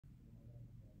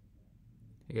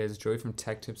Hey guys, Joey from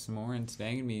Tech Tips and More, and today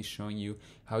I'm going to be showing you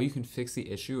how you can fix the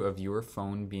issue of your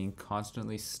phone being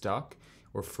constantly stuck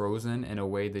or frozen in a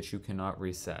way that you cannot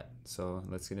reset. So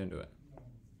let's get into it.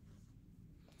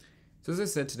 So as I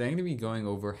said, today I'm going to be going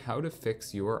over how to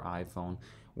fix your iPhone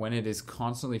when it is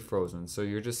constantly frozen. So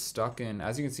you're just stuck in,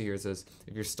 as you can see here, it says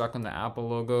if you're stuck on the Apple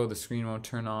logo, the screen won't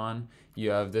turn on.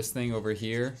 You have this thing over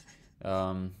here,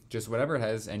 just whatever it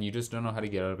has, and you just don't know how to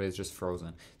get out of it. It's just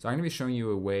frozen. So I'm going to be showing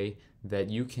you a way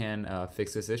that you can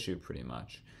fix this issue pretty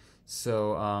much.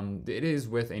 So it is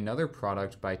with another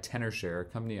product by Tenorshare, a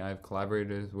company I've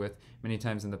collaborated with many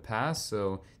times in the past.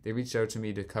 So they reached out to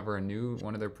me to cover a new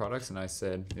one of their products, and I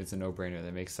said it's a no-brainer. They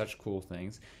make such cool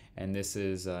things, and this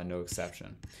is no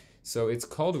exception. So it's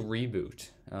called Reiboot.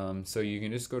 So you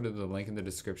can just go to the link in the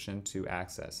description to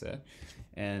access it.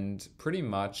 And pretty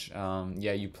much,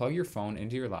 yeah, you plug your phone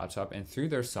into your laptop, and through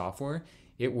their software,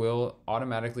 it will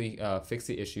automatically fix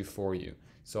the issue for you.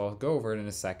 So I'll go over it in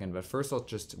a second, but first I'll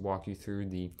just walk you through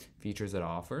the features it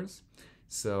offers.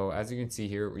 So as you can see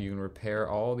here, you can repair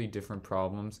all the different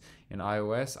problems in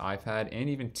iOS, iPad, and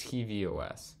even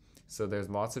tvOS. So there's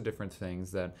lots of different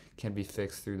things that can be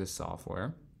fixed through the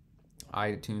software.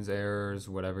 iTunes errors,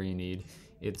 whatever you need,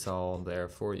 it's all there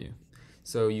for you.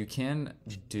 So you can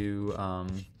do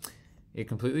it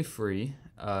completely free.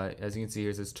 As you can see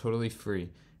here, it says totally free.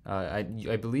 I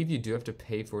believe you do have to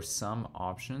pay for some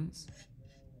options.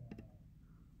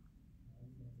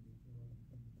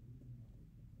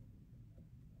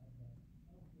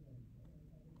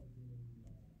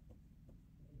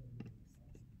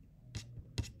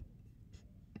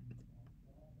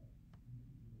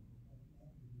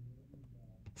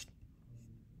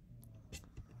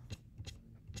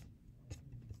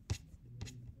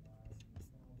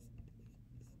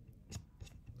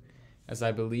 As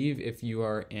I believe if you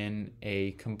are in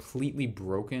a completely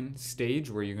broken stage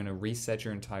where you're going to reset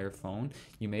your entire phone,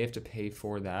 you may have to pay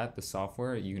for that, the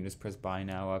software. You can just press buy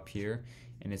now up here,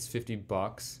 and it's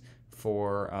 $50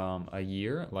 for a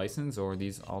year license or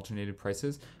these alternated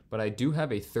prices. But I do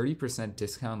have a 30%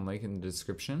 discount link in the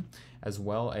description, as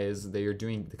well as the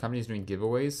company is doing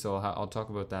giveaways, so I'll talk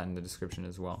about that in the description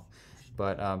as well.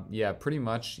 But yeah, pretty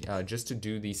much just to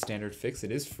do the standard fix,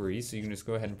 it is free, so you can just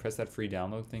go ahead and press that free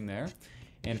download thing there.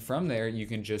 And from there, you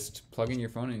can just plug in your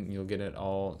phone and you'll get it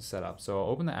all set up. So I'll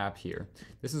open the app here.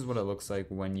 This is what it looks like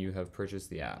when you have purchased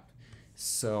the app.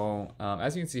 So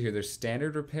as you can see here, there's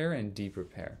standard repair and deep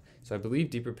repair. So I believe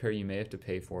deep repair you may have to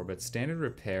pay for, but standard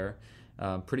repair,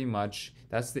 pretty much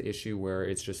that's the issue where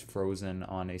it's just frozen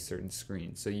on a certain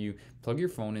screen. So you plug your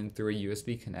phone in through a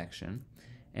USB connection,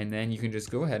 and then you can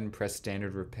just go ahead and press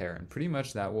standard repair, and pretty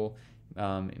much that will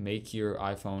make your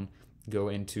iPhone go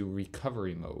into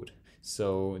recovery mode.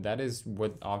 So that is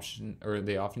what option, or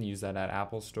they often use that at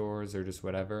Apple stores or just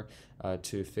whatever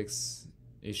to fix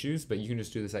issues, but you can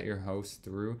just do this at your house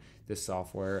through this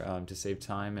software to save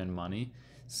time and money.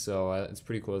 So it's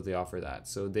pretty cool that they offer that.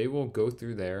 So they will go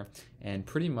through there, and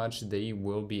pretty much they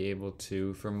will be able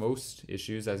to, for most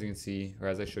issues, as you can see, or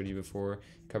as I showed you before,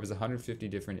 covers 150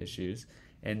 different issues,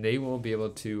 and they will be able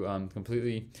to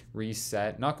completely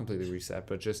reset, not completely reset,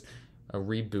 but just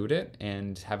reboot it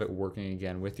and have it working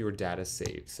again with your data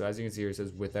saved. So as you can see here, it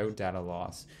says without data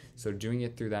loss. So doing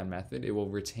it through that method, it will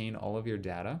retain all of your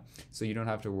data, so you don't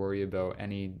have to worry about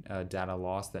any data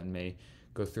loss that may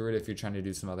go through it if you're trying to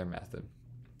do some other method.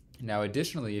 Now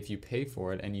additionally, if you pay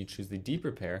for it and you choose the deep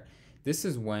repair, this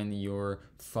is when your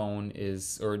phone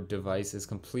is, or device is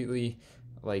completely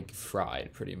like fried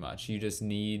pretty much. You just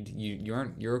need,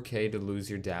 you're okay to lose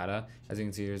your data. As you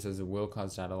can see here, it says it will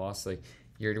cause data loss. Like,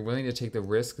 you're willing to take the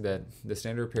risk that the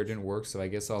standard repair didn't work, so I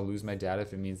guess I'll lose my data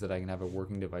if it means that I can have a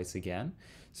working device again.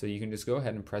 So you can just go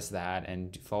ahead and press that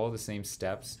and follow the same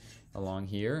steps along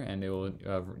here, and it will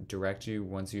direct you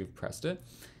once you've pressed it,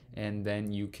 and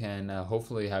then you can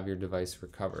hopefully have your device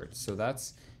recovered. So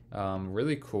that's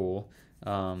really cool.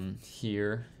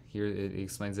 Here it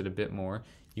explains it a bit more.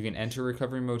 You can enter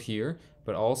recovery mode here,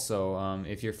 but also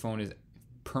if your phone is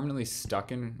permanently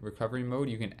stuck in recovery mode,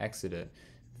 you can exit it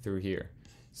through here.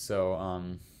 So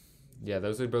yeah,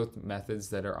 those are both methods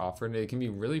that are offered. It can be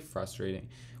really frustrating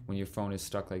when your phone is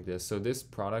stuck like this. So this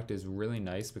product is really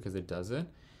nice because it does it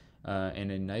in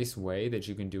a nice way that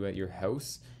you can do at your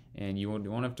house, and you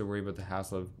won't have to worry about the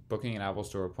hassle of booking an Apple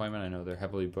Store appointment. I know they're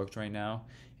heavily booked right now,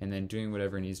 and then doing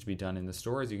whatever needs to be done in the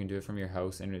stores. You can do it from your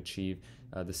house and achieve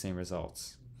the same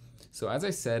results. So as I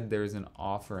said, there's an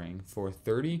offering for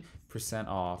 30%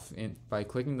 off by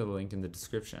clicking the link in the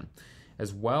description,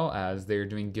 as well as they're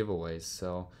doing giveaways.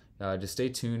 So just stay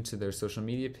tuned to their social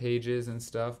media pages and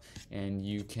stuff, and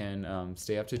you can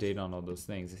stay up to date on all those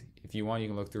things. If you want, you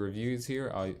can look through reviews here.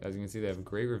 As you can see, they have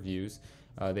great reviews.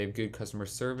 They have good customer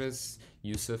service,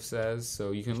 Yusuf says,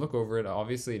 so you can look over it.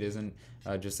 Obviously, it isn't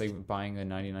just like buying a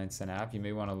 99-cent app. You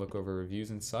may want to look over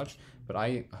reviews and such, but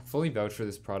I fully vouch for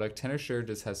this product. Tenorshare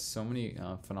just has so many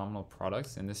phenomenal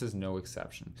products, and this is no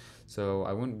exception. So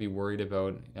I wouldn't be worried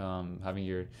about having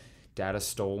your data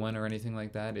stolen or anything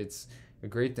like that. It's a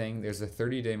great thing. There's a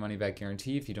 30-day money-back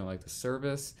guarantee if you don't like the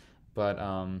service, but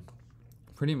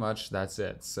pretty much that's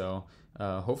it. So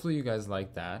hopefully you guys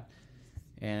like that.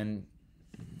 And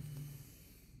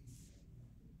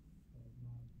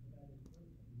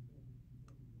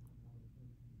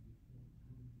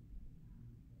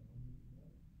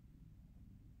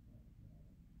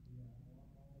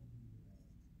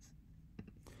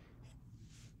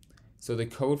so the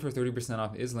code for 30%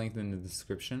 off is linked in the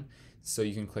description, so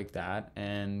you can click that.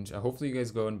 And hopefully you guys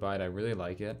go and buy it. I really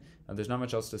like it. There's not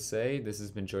much else to say. This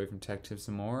has been Joey from Tech Tips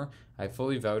and More. I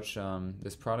fully vouch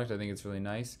this product. I think it's really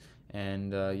nice.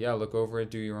 And yeah, look over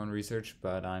it, do your own research,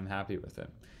 but I'm happy with it.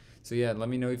 So yeah, let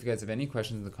me know if you guys have any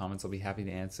questions in the comments. I'll be happy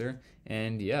to answer.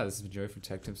 And yeah, this has been Joey from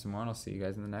Tech Tips and More, and I'll see you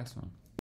guys in the next one.